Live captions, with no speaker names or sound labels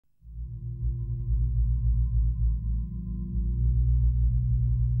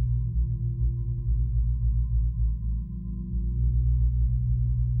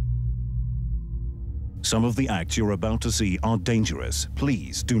Some of the acts you're about to see are dangerous.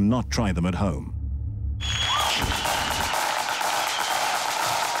 Please do not try them at home.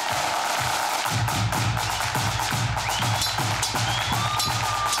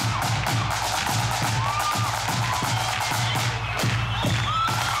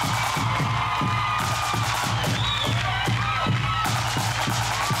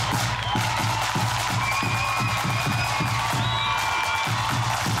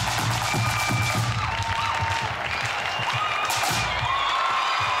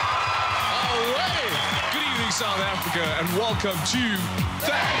 South Africa, and welcome to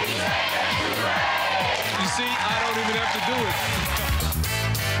that. You see, I don't even have to do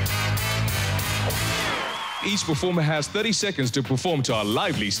it. Each performer has 30 seconds to perform to our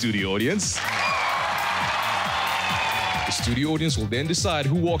lively studio audience. The studio audience will then decide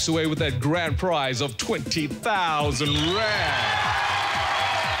who walks away with that grand prize of 20,000 rand.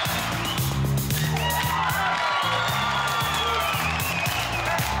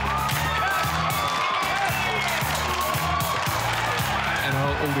 How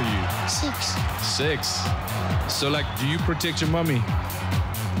old are you? 6. So, like, do you protect your mummy?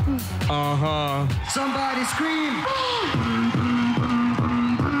 Uh-huh. Somebody scream!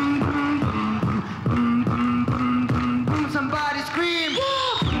 Somebody scream!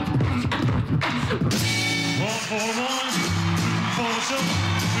 One for the one, for the show.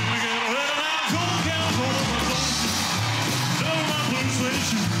 To get rid of that cold count for the soul. Know my blue suede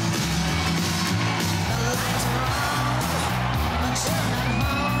shoe.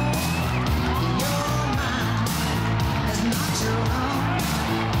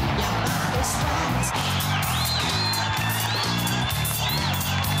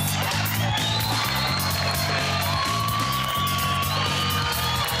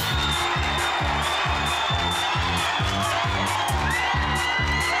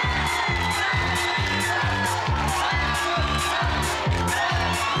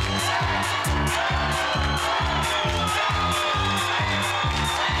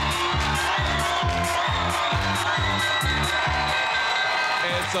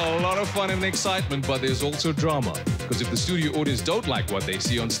 It's a lot of fun and excitement, but there's also drama. Because if the studio audience don't like what they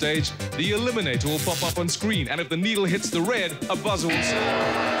see on stage, the Eliminator will pop up on screen, and if the needle hits the red, a buzzer will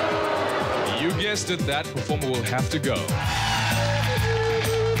sound. You guessed it, that performer will have to go.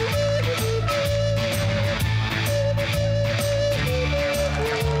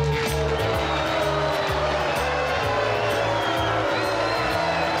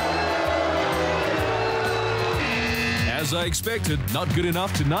 As I expected, not good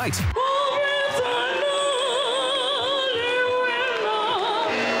enough tonight.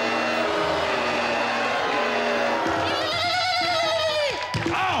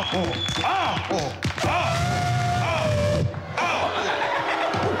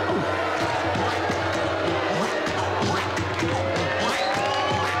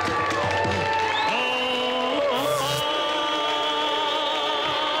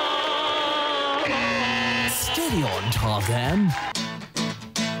 Steady on, Tarzan.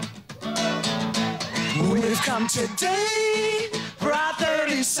 We've come today for our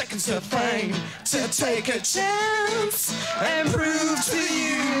 30 seconds of fame to take a chance and prove to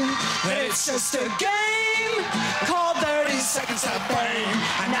you that it's just a game called 30 seconds of fame.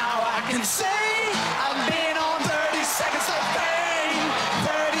 And now I can say I've been on 30 seconds of fame,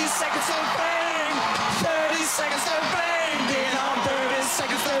 30 seconds of fame, 30 seconds of fame, been on 30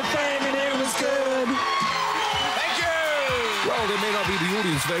 seconds of fame, and it was good. Well, they may not be the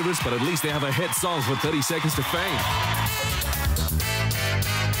audience favorites, but at least they have a hit song for 30 seconds to fame.